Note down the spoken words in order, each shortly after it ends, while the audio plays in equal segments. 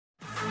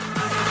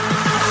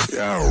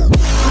Yo.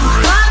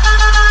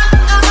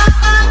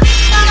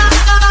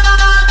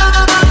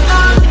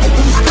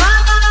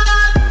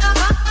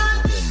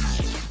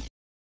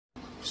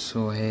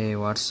 So hey,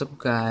 what's up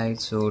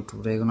guys? So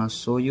today I'm gonna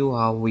show you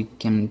how we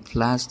can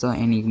flash the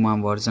Enigma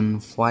version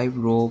 5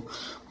 ROM,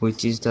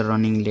 which is the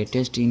running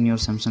latest in your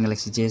Samsung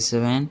Galaxy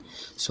J7.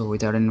 So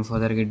without any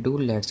further ado,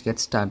 let's get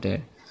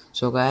started.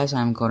 So guys,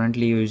 I'm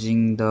currently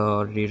using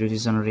the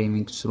Revision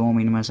Remix ROM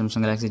in my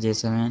Samsung Galaxy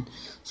J7.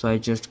 So I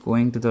just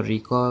going to the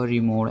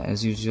recovery mode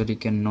as usual, you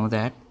can know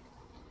that.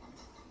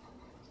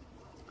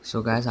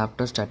 So guys,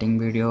 after starting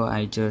video,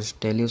 I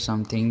just tell you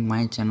something.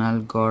 My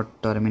channel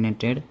got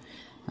terminated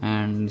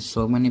and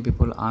so many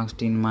people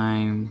asked in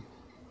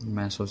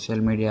my social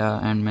media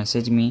and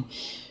message me,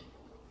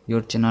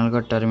 your channel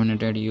got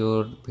terminated,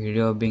 your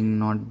video being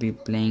not be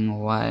playing,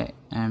 why?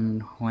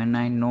 And when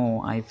I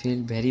know, I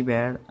feel very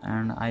bad,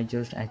 and I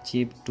just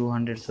achieved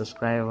 200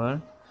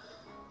 subscriber.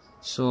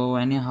 So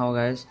anyhow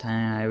guys,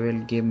 I will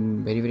give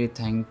very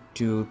thank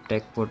to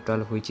Tech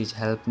Portal, which is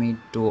helped me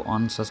to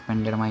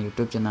unsuspended my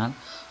YouTube channel.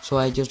 So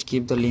I just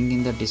keep the link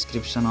in the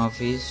description of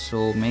it,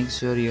 so make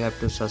sure you have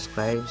to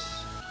subscribe.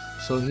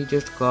 So he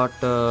just got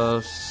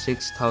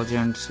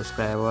 6,000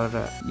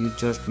 subscriber. You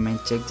just may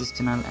check this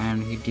channel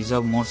and he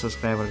deserve more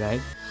subscriber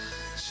guys.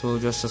 So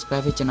just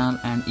subscribe his channel,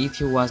 and if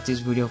you watch this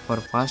video for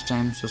first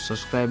time, so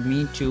subscribe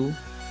me too.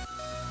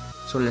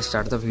 So let's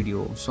start the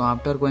video. So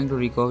after going to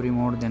recovery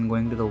mode, then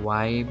going to the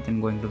wipe, then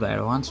going to the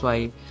advanced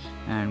wipe,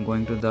 and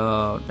going to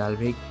the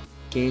Dalvik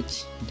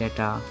cache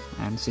data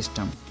and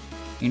system.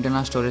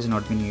 Internal storage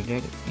not be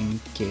needed in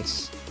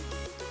case.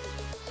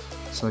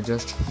 So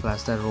just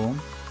flash the ROM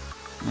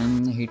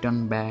and hit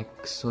on back.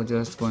 So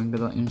just going to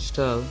the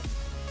install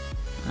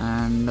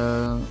and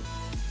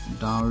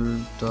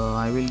download the,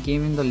 I will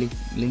give in the link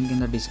in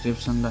the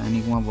description, the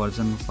Enigma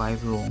version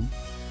 5 ROM.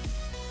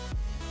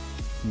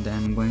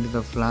 Then going to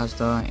the flash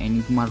the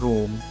Enigma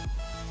ROM,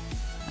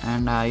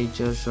 and I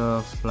just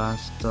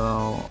flash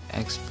the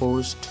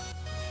exposed,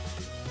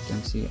 you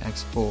can see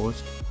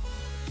exposed.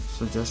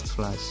 So just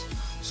flash.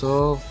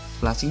 So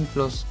flashing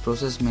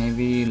process may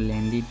be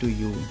lengthy to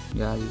you.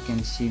 Yeah, you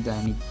can see the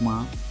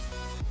Enigma.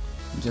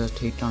 Just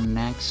hit on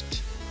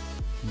next.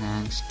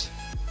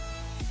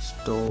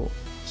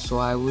 So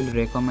I will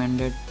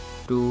recommend it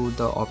to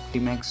the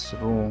Optimax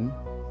ROM.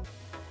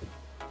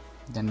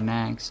 Then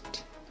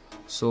next.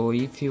 So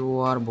if you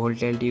are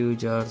Voltage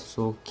user,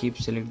 so keep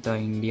select the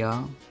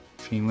India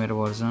firmware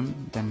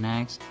version. Then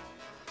next.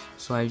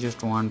 So I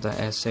just want the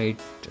S8.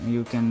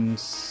 You can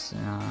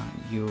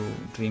you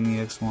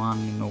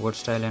DreamUX1 Nougat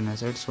style and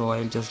S8. So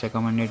I'll just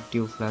recommend it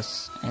to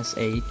flash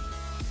S8.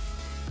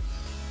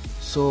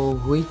 So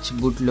which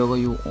boot logo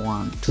you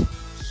want?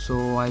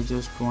 So I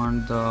just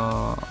want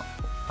the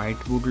white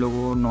boot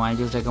logo. No, I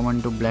just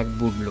recommend to black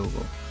boot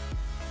logo,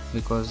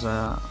 because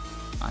I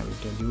will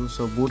tell you.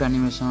 So boot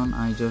animation,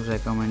 I just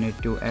recommend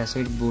it to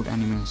S8 boot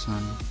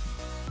animation.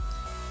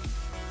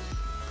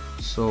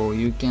 So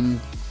you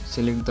can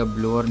select the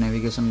blur,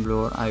 navigation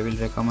blur. I will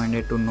recommend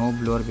it to no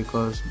blur,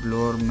 because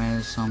blur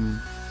may some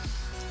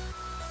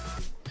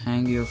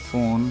hang your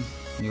phone,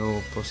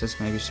 your process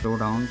may be slow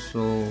down.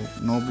 So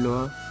no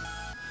blur,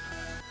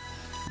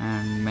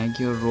 and make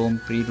your ROM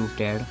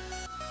pre-rooted.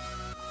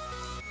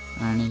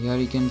 And here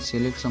you can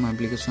select some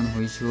application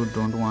which you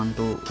don't want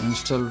to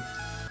install.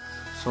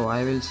 So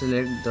I will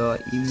select the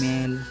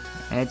email,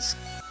 edge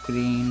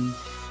screen,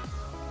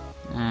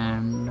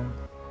 and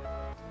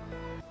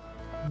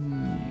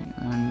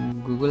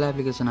Google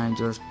application. I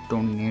just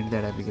don't need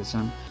that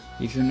application.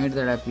 If you need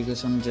that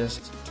application,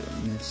 just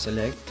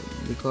select,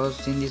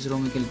 because in this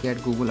ROM you can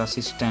get Google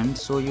Assistant.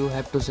 So you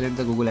have to select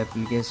the Google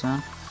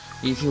application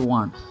if you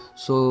want.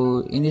 So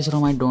in this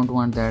ROM I don't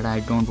want that.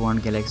 I don't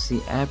want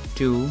Galaxy app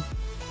 2.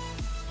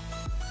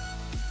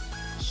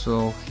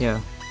 So here,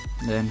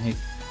 then hit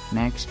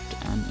next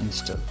and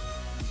install.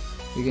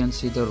 You can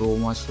see the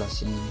ROM was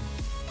flashing.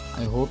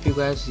 I hope you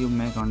guys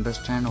make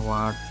understand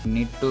what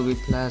need to be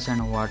flashed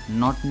and what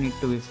not need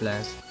to be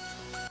flashed.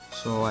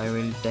 So I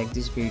will take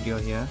this video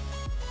here.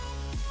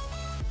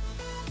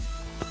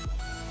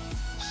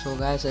 So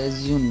guys,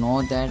 as you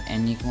know that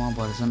Enigma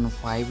version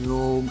 5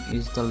 ROM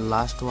is the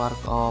last work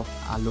of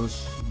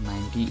ALLOSH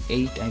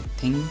 98, I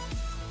think.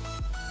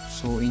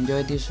 So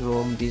enjoy this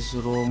ROM. This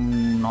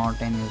ROM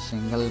not any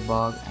single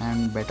bug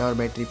and better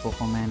battery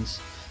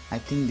performance. I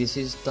think this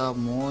is the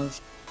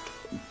most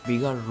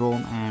bigger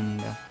ROM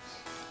and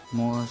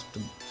most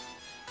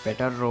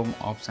better ROM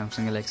of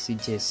Samsung Galaxy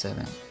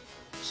J7.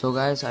 So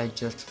guys, I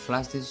just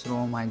flash this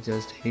ROM. I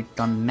just hit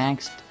on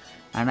next,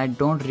 and I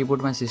don't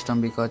reboot my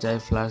system because I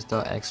flash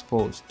the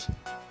exposed.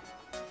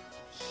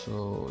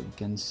 So you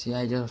can see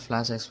I just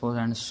flash exposed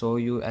and show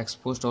you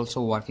exposed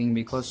also working,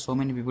 because so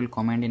many people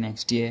comment in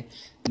XDA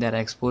that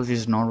exposed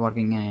is not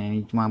working in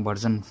Enigma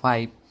version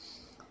 5.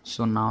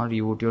 So now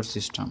reboot your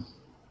system.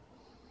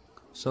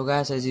 So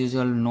guys, as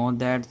usual know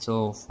that,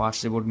 so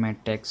fast reboot may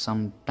take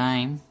some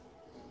time.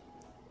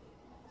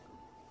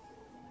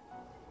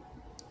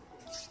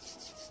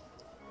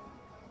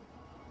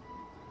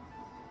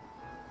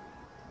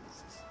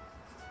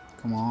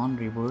 Come on,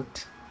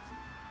 reboot.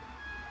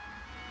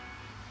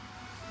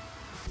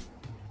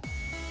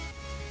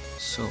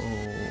 So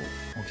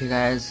okay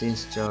guys,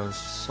 it's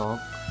just shock.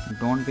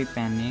 Don't be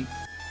panic,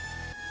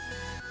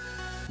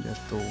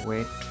 just to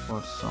wait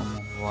for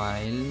some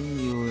while.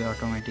 You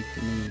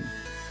automatically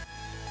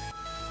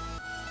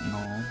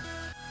know.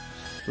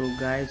 So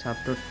guys,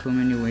 after 2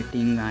 minutes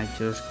waiting, I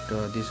just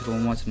this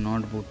ROM was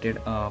not booted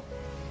up.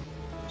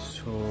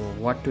 So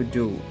what to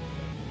do?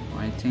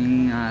 I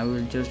think I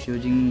will just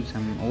using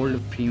some old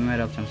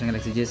firmware of Samsung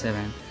Galaxy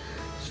J7.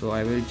 So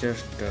I will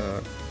just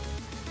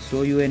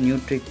show you a new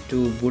trick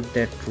to boot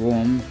that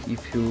ROM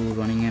if you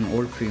running an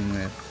old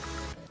firmware.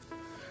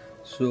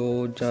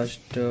 So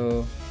just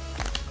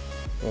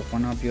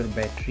open up your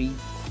battery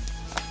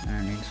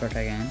and insert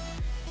again,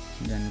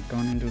 then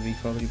turn into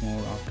recovery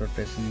mode after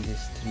pressing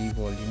this 3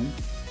 volume.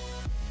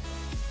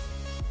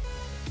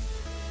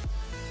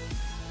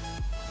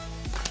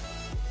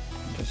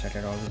 Just set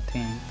it all the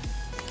thing.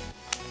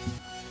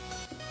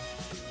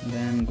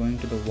 Then going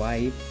to the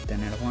wipe,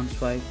 then advanced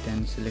wipe,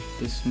 then select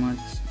this much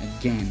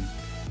again.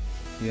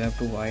 You have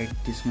to wipe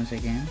this much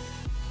again.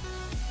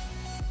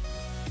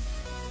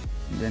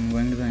 Then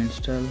going to the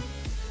install,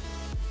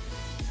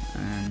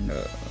 and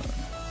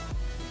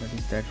that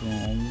is that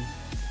ROM.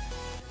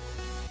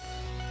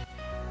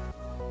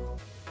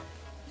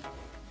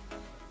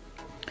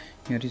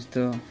 Here is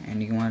the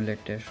Enigma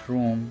latest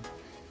ROM.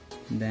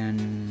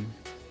 Then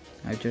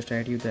I just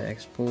add you the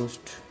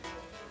exposed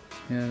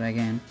here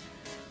again.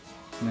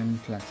 Then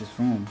flash this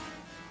ROM.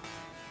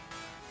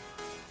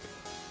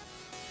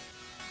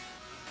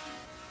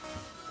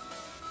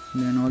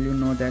 Then all you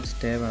know that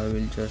step, I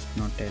will just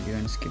not tell you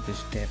and skip this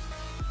step,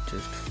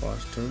 just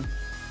faster.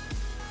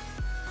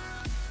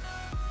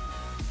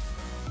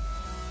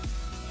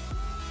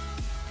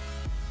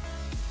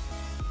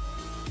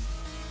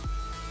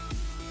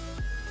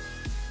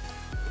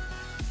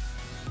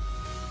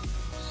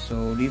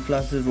 So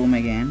reflash the ROM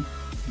again.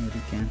 Here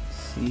you can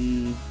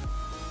see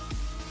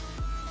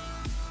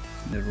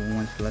the ROM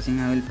was flashing.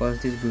 I will pause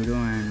this video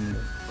and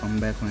come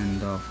back when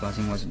the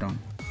flashing was done.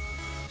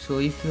 So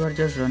if you are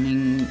just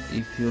running,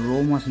 if your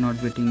ROM was not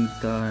beating,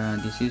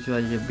 this is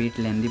was a bit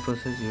lengthy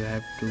process. You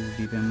have to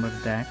remember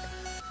that,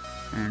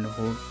 and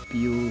hope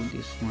you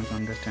this much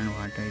understand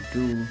what I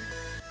do.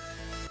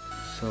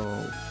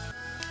 So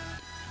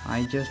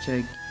I just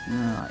check.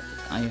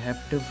 I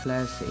have to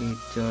flash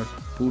a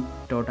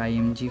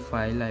boot.img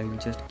file. I will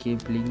just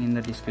keep link in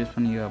the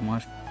description. You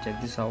must check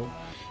this out.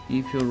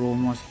 If your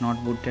ROM was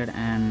not booted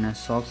and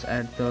shocks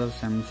at the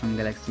Samsung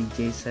Galaxy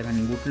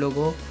J7 boot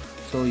logo,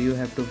 so you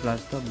have to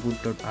flash the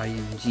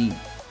boot.img.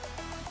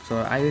 So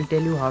I will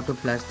tell you how to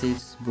flash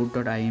this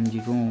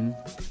boot.img ROM.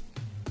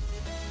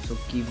 So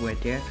keep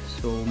waiting.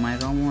 So my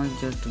ROM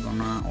was just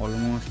gonna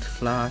almost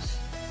flash.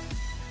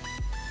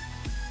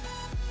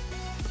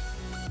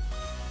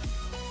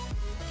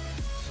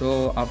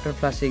 So after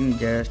flashing,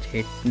 just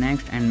hit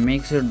next and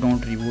make sure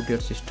don't reboot your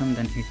system,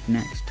 then hit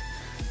next.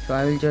 So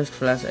I will just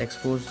flash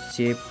exposed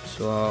chip.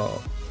 So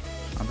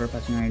after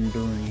flashing, I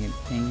do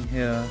anything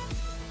here.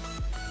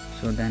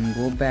 So then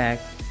go back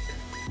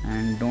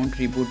and don't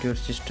reboot your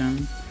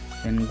system.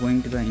 Then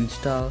going to the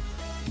install,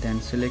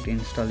 then select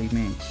install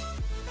image.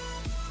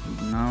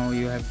 Now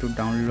you have to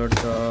download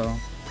the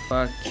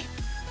patch.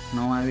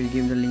 Now I will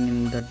give the link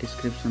in the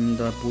description,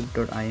 the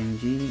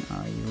boot.img.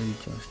 I will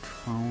just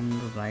found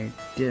right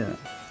there.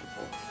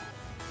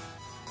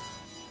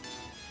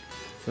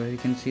 So you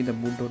can see the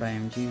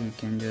boot.img. You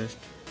can just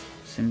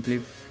simply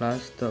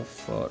flash the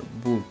for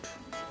boot,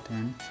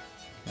 then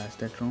flash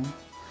that ROM.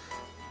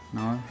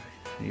 Now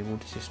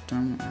reboot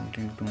system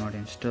and do not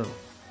install.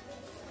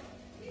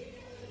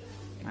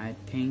 I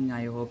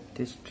hope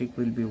this trick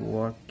will be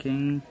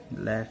working.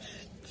 Let's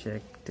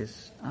check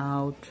this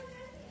out.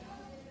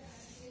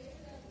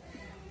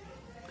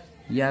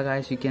 Yeah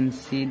guys, you can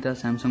see the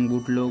Samsung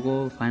boot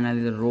logo.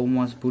 Finally the ROM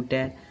was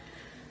booted.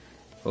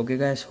 Okay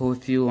guys,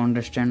 hope you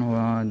understand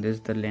this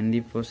the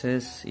lengthy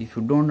process. If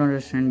you don't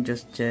understand,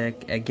 just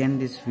check again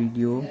this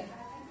video.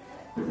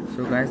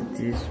 So guys,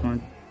 this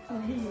one,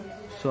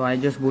 so I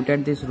just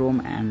booted this ROM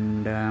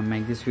and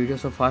make this video.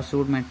 So fast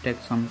boot might take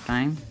some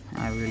time.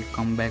 I will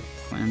come back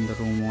when the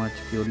ROM was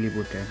purely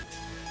booted.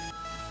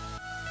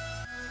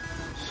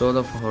 So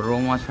the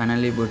ROM was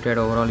finally booted.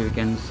 Overall you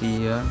can see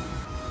here,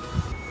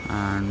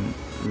 and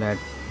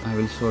I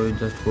will show you.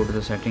 Just go to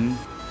the setting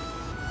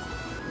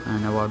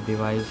and about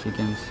device. You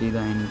can see the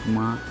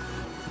Engima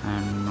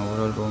and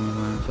overall ROM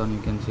information.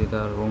 You can see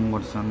the ROM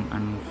version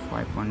and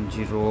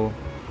 5.0,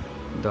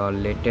 the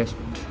latest,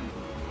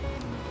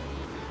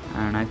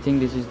 and I think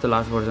this is the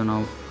last version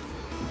of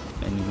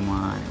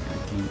Enigma, I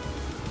think.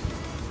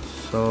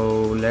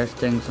 So let's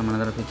check some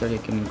another feature. You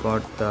can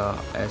got the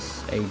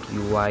S8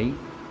 UI,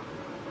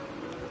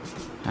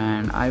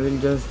 and I will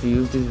just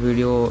use this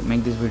video,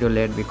 make this video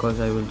late because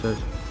I will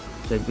just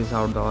check this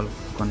out, the all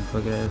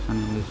configuration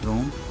in this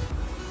ROM.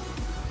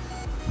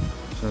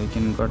 So you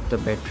can got the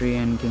battery,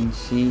 and you can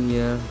see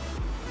here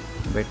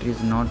battery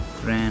is not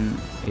ran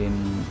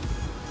in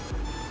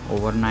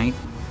overnight.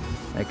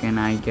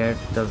 I get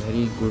the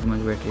very good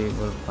much battery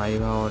for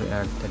 5 hours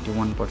at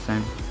 31%,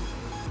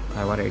 5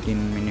 hour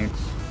 18 minutes.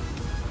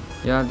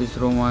 Yeah, this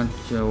ROM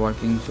was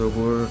working so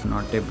good,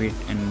 not a bit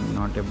and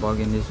not a bug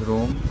in this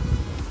ROM.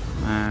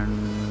 And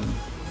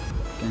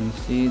you can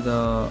see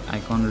the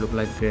icon look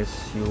like this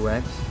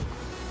UX.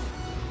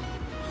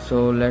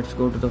 So let's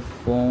go to the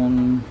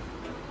phone.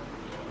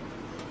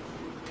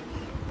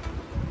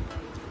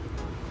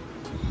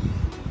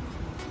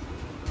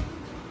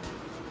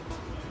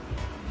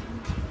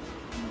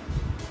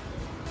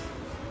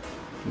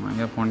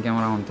 My phone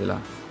camera on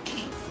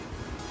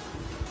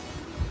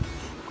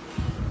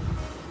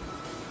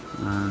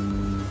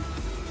and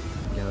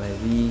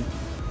gallery,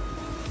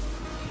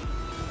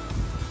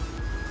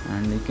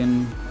 and you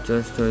can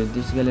just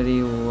this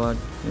gallery what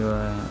you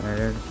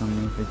added some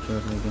new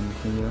features you can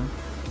see here.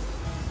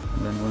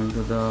 Then going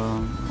to the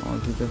all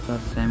features are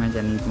same as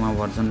Enigma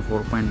version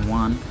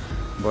 4.1,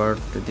 but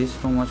this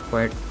ROM was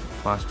quite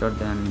faster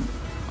than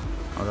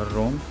other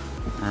ROM.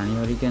 And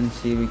here you can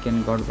see we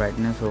can got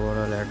brightness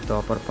overall at the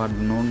upper part,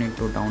 no need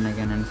to down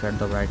again and set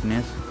the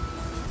brightness.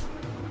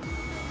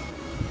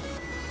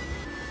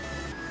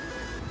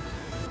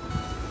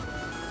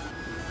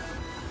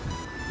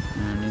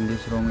 And in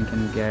this ROM you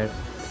can get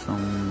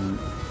some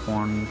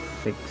font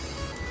fix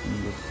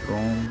in this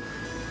ROM.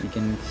 You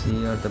can see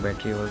here the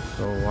battery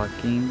also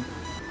working.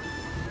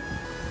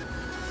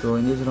 So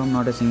in this ROM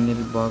not a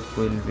single bug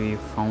will be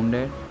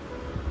founded.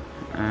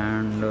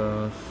 And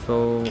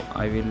so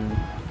I will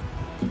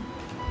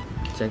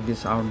check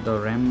this out, the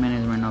RAM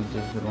management of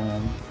this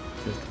ROM.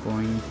 Just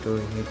going to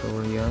hit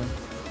over here.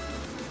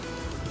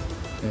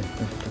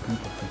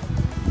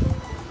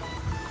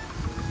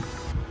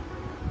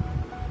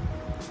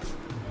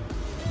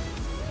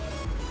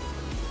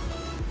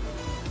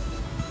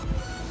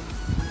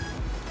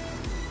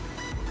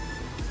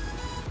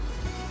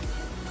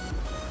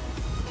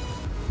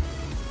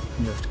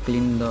 Just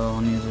clean the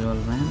unusual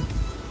RAM.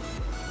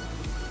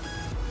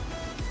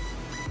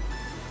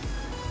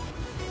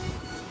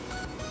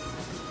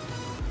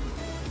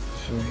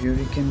 So here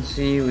you can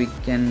see we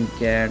can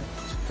get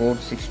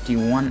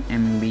 461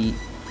 MB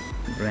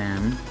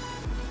RAM,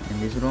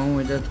 and this ROM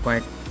is just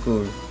quite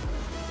good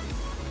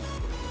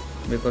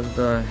because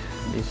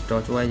this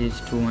touch wise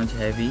is too much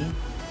heavy,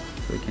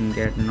 so you can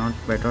get not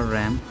better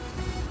RAM.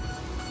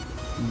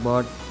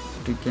 But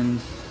you can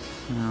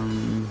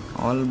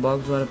all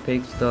bugs were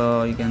fixed.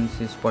 You can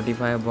see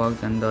Spotify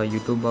bugs and the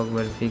YouTube bug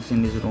were fixed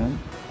in this ROM.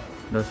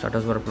 The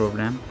status bar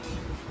program,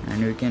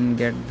 and you can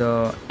get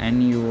the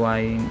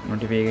NUI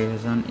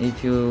notification.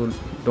 If you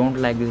don't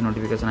like this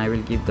notification, I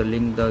will give the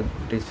link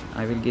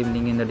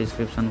in the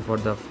description for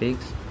the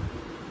fix.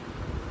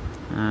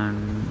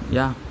 And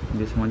yeah,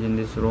 this much in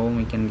this ROM.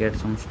 We can get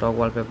some stock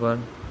wallpaper.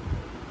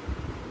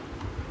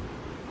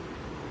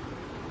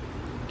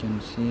 You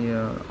can see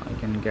here I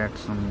can get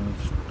some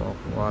stock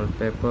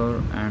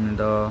wallpaper, and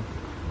the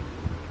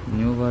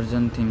new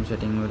version theme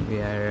setting will be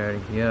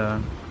added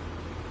here.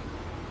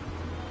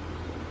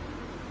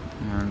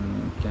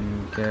 And you can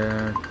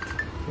get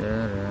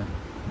here,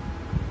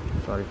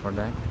 sorry for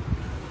that,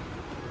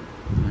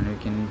 and you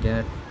can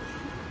get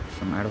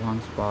some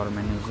advanced power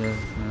manager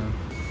here.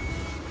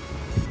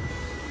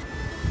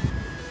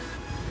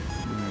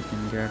 And you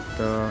can get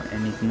the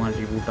Enigma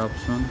Reboot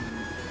option.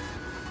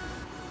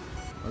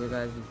 Okay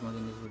guys, this was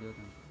in this video.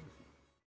 Thank you.